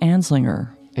tandem with Anslinger.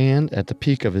 And at the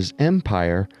peak of his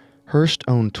empire, Hearst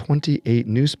owned 28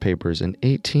 newspapers and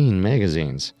 18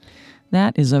 magazines.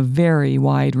 That is a very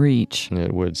wide reach.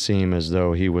 It would seem as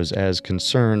though he was as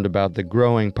concerned about the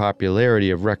growing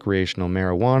popularity of recreational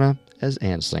marijuana as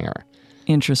Anslinger.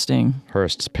 Interesting.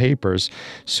 Hearst's papers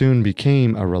soon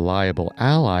became a reliable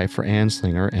ally for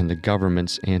Anslinger and the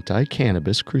government's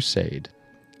anti-cannabis crusade.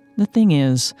 The thing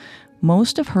is,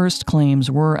 most of Hearst's claims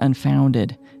were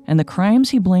unfounded, and the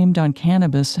crimes he blamed on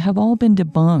cannabis have all been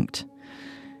debunked.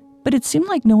 But it seemed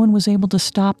like no one was able to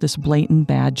stop this blatant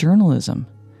bad journalism.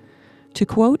 To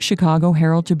quote Chicago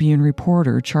Herald-Tribune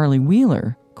reporter Charlie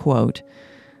Wheeler, quote,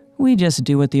 "We just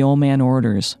do what the old man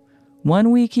orders.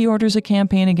 One week he orders a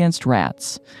campaign against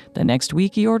rats. The next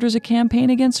week he orders a campaign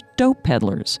against dope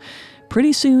peddlers.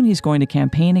 Pretty soon he's going to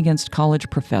campaign against college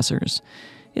professors.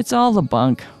 It's all the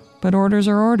bunk, but orders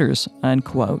are orders,"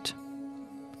 unquote.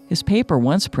 His paper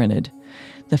once printed,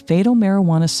 "The fatal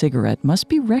marijuana cigarette must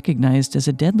be recognized as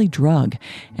a deadly drug,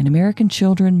 and American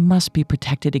children must be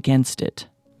protected against it."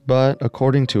 But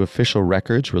according to official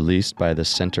records released by the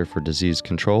Center for Disease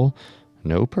Control,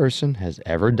 no person has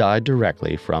ever died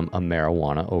directly from a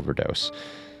marijuana overdose.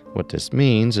 What this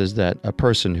means is that a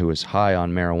person who is high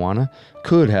on marijuana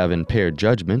could have impaired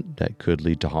judgment that could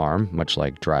lead to harm, much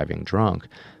like driving drunk.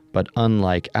 But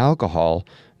unlike alcohol,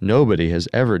 nobody has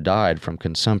ever died from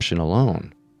consumption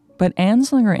alone. But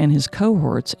Anslinger and his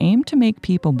cohorts aimed to make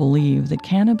people believe that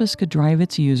cannabis could drive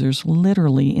its users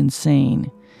literally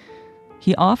insane.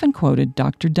 He often quoted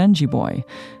Dr. Dungyboy,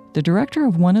 the director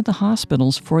of one of the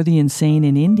hospitals for the insane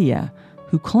in India,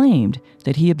 who claimed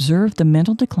that he observed the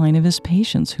mental decline of his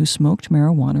patients who smoked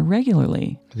marijuana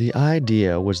regularly. The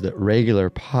idea was that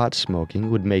regular pot smoking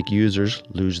would make users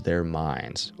lose their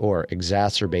minds or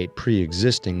exacerbate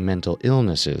pre-existing mental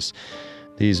illnesses.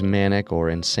 These manic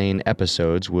or insane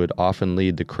episodes would often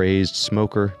lead the crazed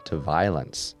smoker to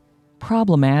violence.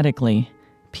 Problematically,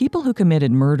 people who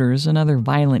committed murders and other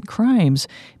violent crimes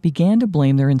began to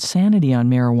blame their insanity on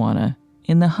marijuana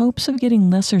in the hopes of getting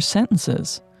lesser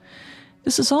sentences.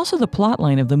 This is also the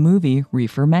plotline of the movie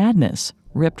Reefer Madness,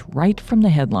 ripped right from the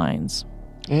headlines.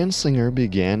 Anslinger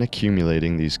began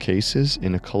accumulating these cases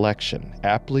in a collection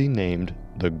aptly named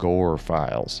the Gore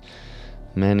Files.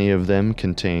 Many of them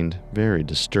contained very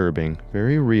disturbing,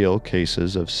 very real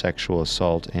cases of sexual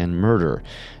assault and murder,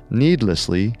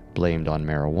 needlessly blamed on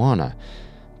marijuana.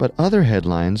 But other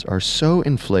headlines are so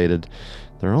inflated,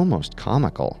 they're almost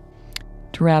comical.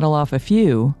 To rattle off a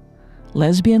few: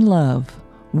 lesbian love,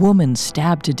 woman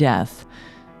stabbed to death.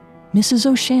 Mrs.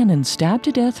 O'Shannon stabbed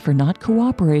to death for not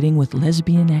cooperating with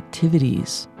lesbian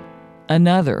activities.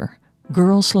 Another,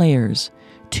 girl slayers.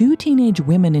 2 teenage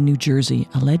women in New Jersey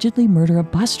allegedly murder a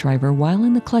bus driver while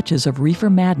in the clutches of Reefer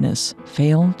Madness,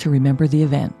 fail to remember the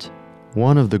event.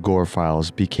 One of the Gore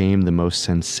files became the most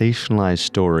sensationalized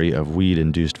story of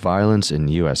weed-induced violence in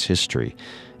U.S. history.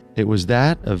 It was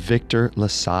that of Victor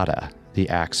Lasada, the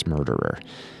axe murderer.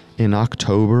 In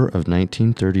October of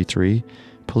 1933,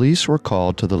 police were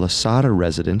called to the Lasada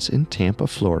residence in Tampa,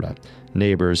 Florida.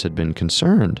 Neighbors had been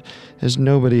concerned, as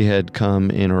nobody had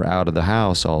come in or out of the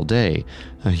house all day,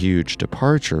 a huge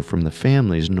departure from the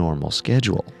family's normal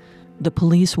schedule. The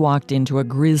police walked into a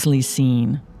grisly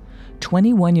scene.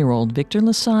 21-year-old Victor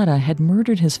Lasada had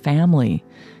murdered his family,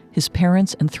 his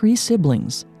parents and 3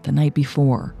 siblings, the night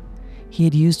before. He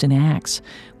had used an axe,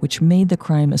 which made the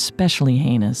crime especially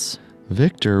heinous.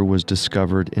 Victor was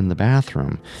discovered in the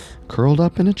bathroom, curled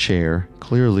up in a chair,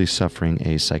 clearly suffering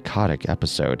a psychotic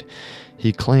episode.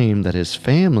 He claimed that his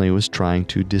family was trying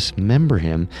to dismember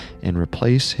him and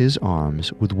replace his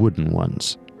arms with wooden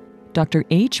ones. Dr.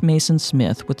 H. Mason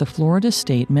Smith with the Florida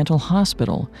State Mental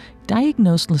Hospital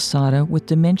diagnosed Lasada with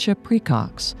dementia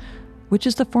praecox, which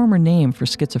is the former name for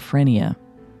schizophrenia.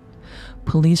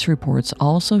 Police reports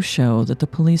also show that the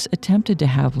police attempted to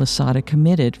have Lasada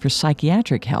committed for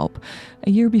psychiatric help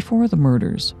a year before the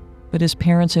murders, but his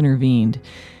parents intervened,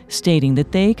 stating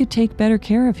that they could take better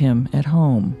care of him at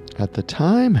home. At the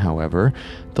time, however,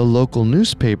 the local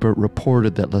newspaper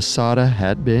reported that Lasada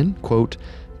had been, quote,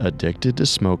 addicted to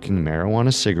smoking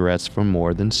marijuana cigarettes for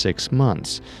more than 6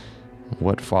 months.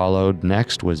 What followed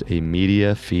next was a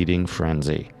media-feeding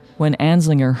frenzy. When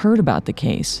Anslinger heard about the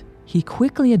case, he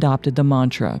quickly adopted the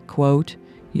mantra, quote,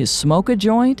 you smoke a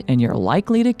joint and you're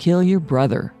likely to kill your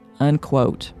brother,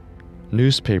 unquote.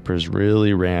 Newspapers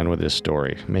really ran with this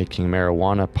story, making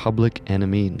marijuana public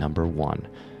enemy number 1.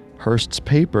 Hearst's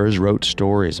papers wrote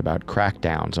stories about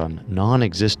crackdowns on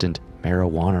non-existent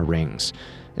marijuana rings.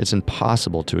 It's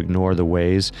impossible to ignore the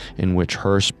ways in which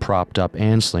Hearst propped up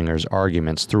Anslinger's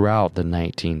arguments throughout the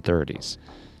 1930s.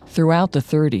 Throughout the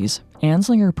 30s,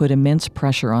 Anslinger put immense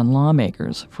pressure on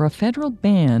lawmakers for a federal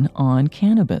ban on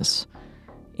cannabis.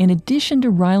 In addition to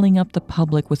riling up the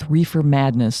public with reefer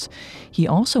madness, he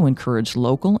also encouraged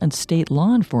local and state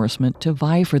law enforcement to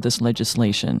vie for this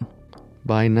legislation.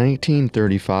 By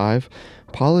 1935,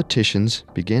 politicians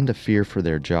began to fear for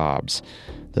their jobs,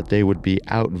 that they would be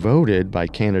outvoted by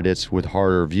candidates with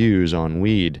harder views on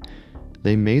weed.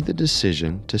 They made the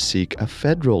decision to seek a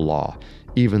federal law,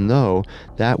 even though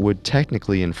that would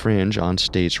technically infringe on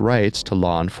states' rights to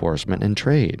law enforcement and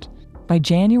trade. By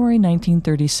January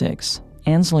 1936,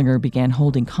 Anslinger began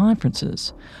holding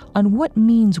conferences on what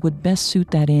means would best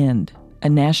suit that end: a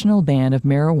national ban of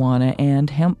marijuana and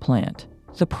hemp plant.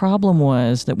 The problem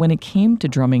was that when it came to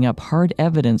drumming up hard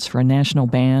evidence for a national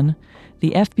ban,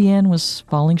 the FBN was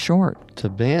falling short. To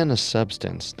ban a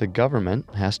substance, the government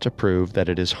has to prove that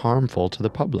it is harmful to the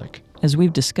public. As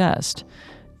we've discussed,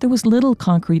 there was little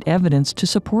concrete evidence to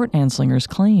support Anslinger's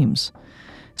claims.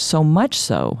 So much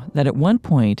so that at one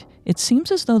point, it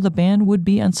seems as though the ban would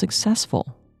be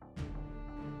unsuccessful.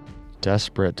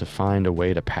 Desperate to find a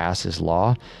way to pass his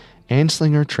law,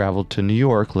 Anslinger traveled to New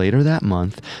York later that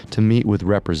month to meet with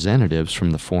representatives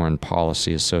from the Foreign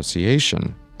Policy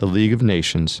Association, the League of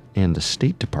Nations, and the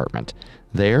State Department.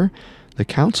 There, the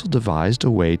council devised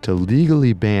a way to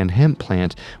legally ban hemp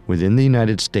plant within the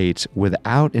United States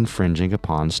without infringing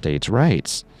upon states'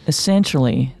 rights.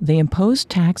 Essentially, they imposed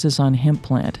taxes on hemp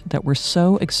plant that were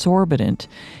so exorbitant,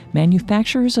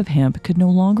 manufacturers of hemp could no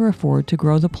longer afford to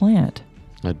grow the plant.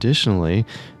 Additionally,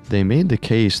 they made the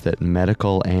case that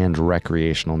medical and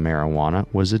recreational marijuana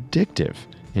was addictive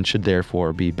and should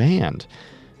therefore be banned.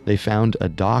 They found a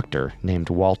doctor named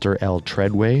Walter L.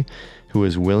 Treadway who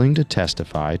was willing to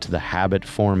testify to the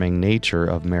habit-forming nature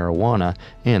of marijuana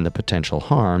and the potential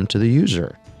harm to the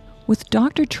user. With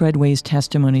Dr. Treadway's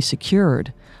testimony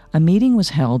secured, a meeting was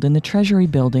held in the Treasury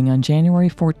Building on January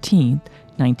 14,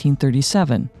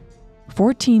 1937.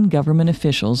 14 government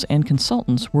officials and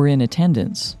consultants were in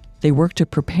attendance. They worked to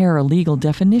prepare a legal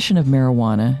definition of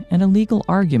marijuana and a legal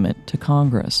argument to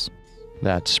Congress.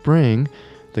 That spring,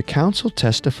 the council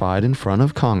testified in front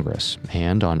of Congress,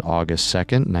 and on August 2,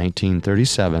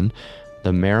 1937,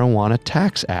 the Marijuana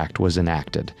Tax Act was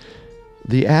enacted.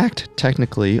 The act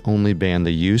technically only banned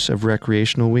the use of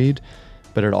recreational weed,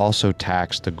 but it also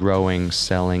taxed the growing,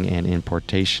 selling, and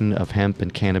importation of hemp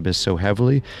and cannabis so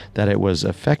heavily that it was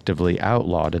effectively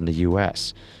outlawed in the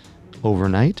U.S.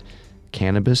 Overnight,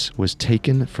 cannabis was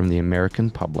taken from the American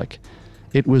public.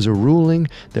 It was a ruling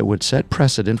that would set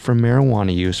precedent for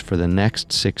marijuana use for the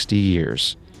next 60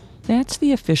 years. That's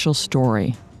the official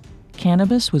story.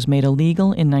 Cannabis was made illegal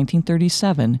in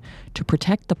 1937 to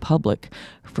protect the public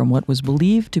from what was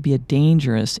believed to be a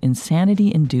dangerous,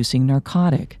 insanity-inducing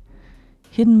narcotic.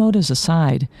 Hidden motives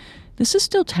aside, this is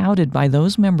still touted by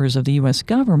those members of the U.S.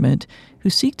 government who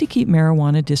seek to keep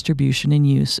marijuana distribution and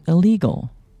use illegal.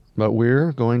 But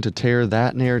we're going to tear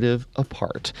that narrative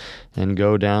apart and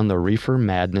go down the Reefer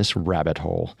Madness rabbit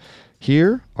hole.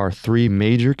 Here are 3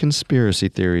 major conspiracy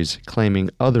theories claiming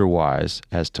otherwise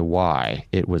as to why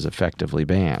it was effectively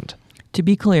banned. To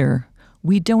be clear,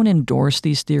 we don't endorse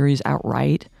these theories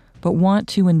outright, but want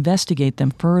to investigate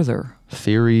them further.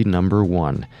 Theory number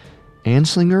 1.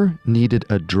 Anslinger needed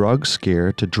a drug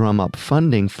scare to drum up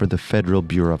funding for the Federal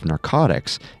Bureau of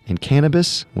Narcotics, and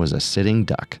cannabis was a sitting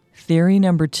duck. Theory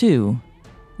number 2.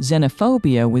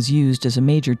 Xenophobia was used as a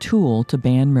major tool to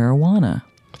ban marijuana.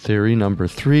 Theory number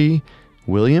 3.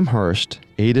 William Hearst,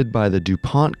 aided by the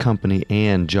DuPont Company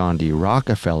and John D.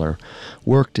 Rockefeller,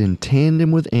 worked in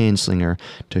tandem with Anslinger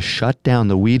to shut down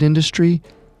the weed industry,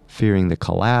 fearing the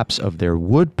collapse of their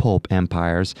wood pulp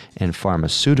empires and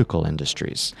pharmaceutical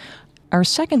industries. Our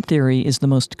second theory is the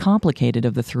most complicated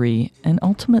of the 3 and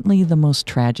ultimately the most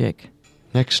tragic.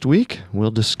 Next week,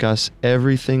 we'll discuss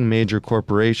everything major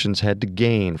corporations had to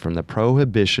gain from the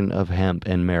prohibition of hemp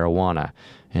and marijuana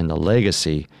and the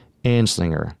legacy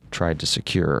Anslinger tried to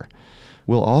secure.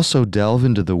 We'll also delve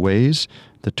into the ways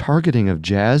the targeting of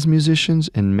jazz musicians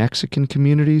and Mexican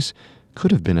communities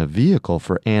could have been a vehicle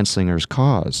for Anslinger's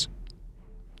cause.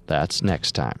 That's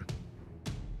next time.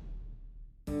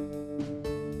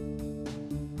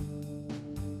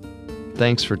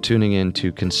 Thanks for tuning in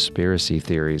to Conspiracy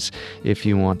Theories. If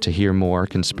you want to hear more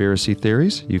conspiracy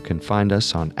theories, you can find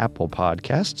us on Apple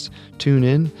Podcasts,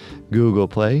 TuneIn, Google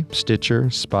Play, Stitcher,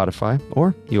 Spotify,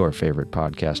 or your favorite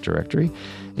podcast directory.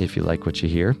 If you like what you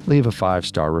hear, leave a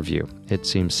 5-star review. It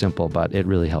seems simple, but it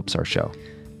really helps our show.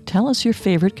 Tell us your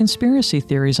favorite conspiracy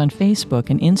theories on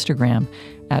Facebook and Instagram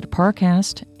at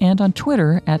Parcast and on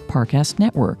Twitter at Parcast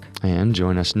Network. And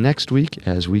join us next week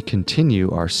as we continue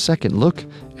our second look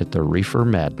at the Reefer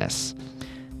Madness.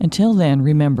 Until then,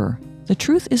 remember, the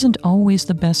truth isn't always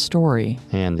the best story.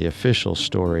 And the official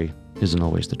story isn't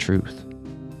always the truth.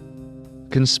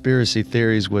 Conspiracy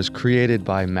Theories was created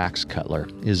by Max Cutler,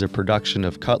 is a production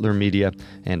of Cutler Media,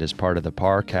 and is part of the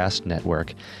Parcast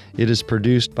Network. It is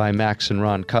produced by Max and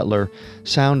Ron Cutler,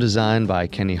 sound design by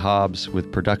Kenny Hobbs,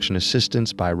 with production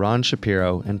assistance by Ron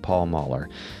Shapiro and Paul Mahler.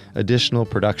 Additional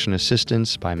production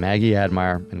assistance by Maggie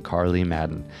Admire and Carly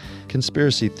Madden.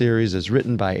 Conspiracy Theories is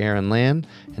written by Aaron Land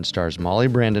and stars Molly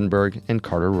Brandenburg and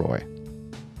Carter Roy.